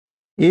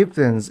Hey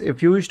friends,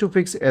 if you wish to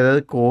fix error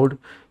code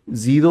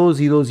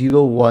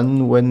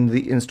 0001 when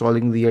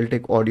installing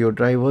Realtek audio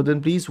driver,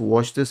 then please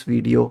watch this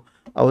video.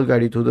 I will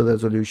guide you through the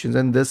resolutions,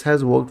 and this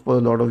has worked for a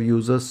lot of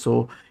users,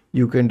 so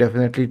you can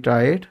definitely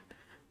try it.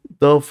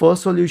 The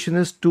first solution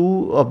is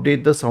to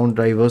update the sound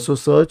driver. So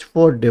search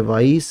for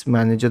device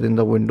manager in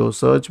the Windows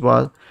search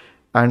bar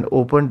and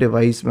open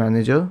device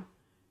manager.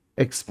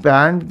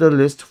 Expand the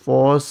list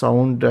for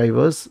sound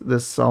drivers,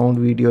 the sound,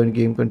 video, and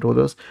game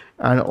controllers,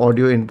 and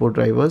audio input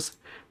drivers.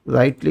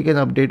 Right click and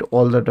update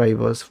all the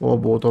drivers for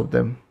both of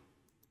them.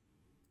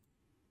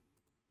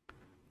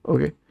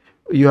 Okay,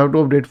 you have to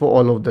update for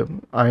all of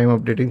them. I am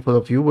updating for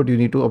a few, but you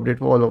need to update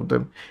for all of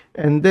them.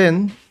 And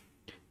then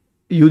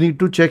you need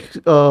to check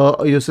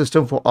your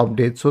system for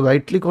updates. So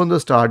right click on the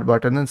start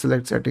button and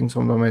select settings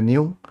from the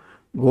menu.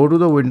 Go to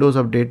the Windows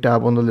Update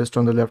tab on the list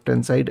on the left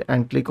hand side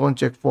and click on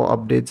check for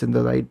updates in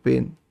the right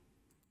pane.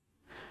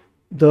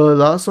 The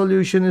last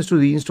solution is to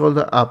reinstall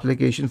the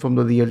application from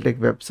the Realtek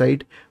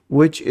website,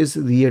 which is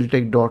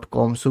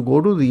realtek.com. So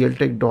go to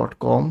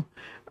realtek.com,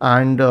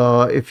 and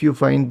if you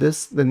find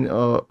this, then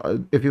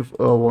if you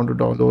want to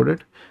download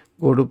it,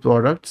 go to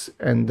products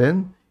and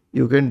then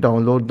you can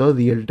download the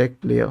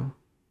Realtek player.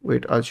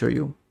 Wait, I'll show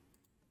you.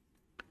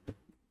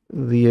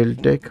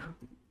 Realtek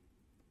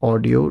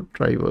audio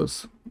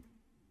drivers.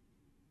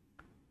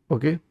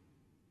 Okay,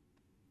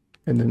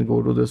 and then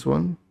go to this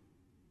one.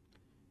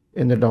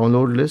 In the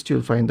download list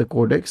you'll find the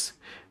codecs,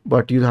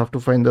 but you'll have to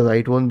find the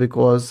right one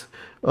because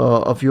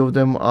a few of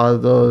them are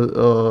the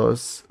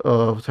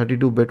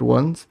 32-bit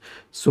ones.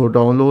 So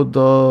download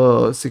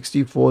the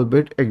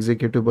 64-bit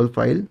executable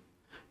file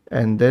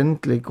and then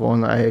click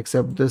on I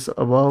accept this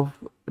above,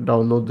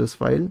 download this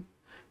file,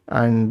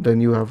 and then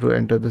you have to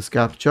enter this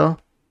captcha.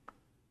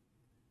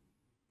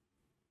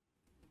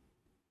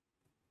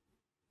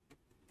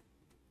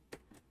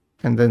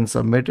 And then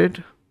submit it.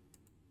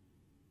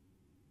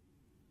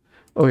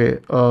 Okay,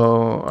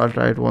 I'll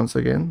try it once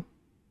again.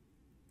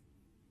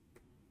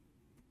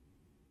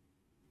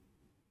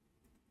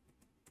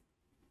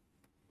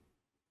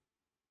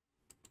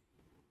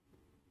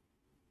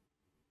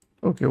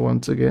 Okay,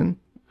 once again.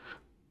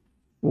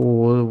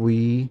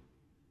 4VB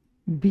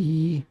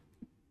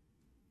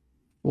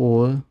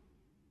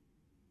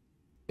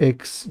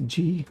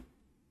 4XG.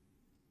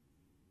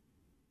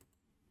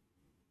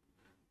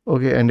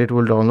 Okay, and it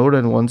will download,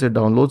 and once it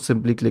downloads,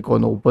 simply click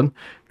on open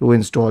to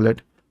install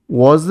it.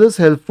 Was this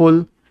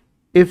helpful?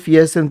 If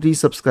yes, then please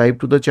subscribe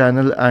to the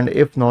channel, and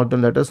if not,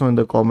 then let us know in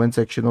the comment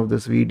section of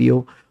this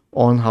video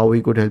on how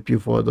we could help you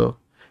further.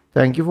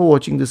 Thank you for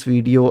watching this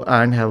video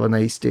and have a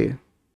nice day.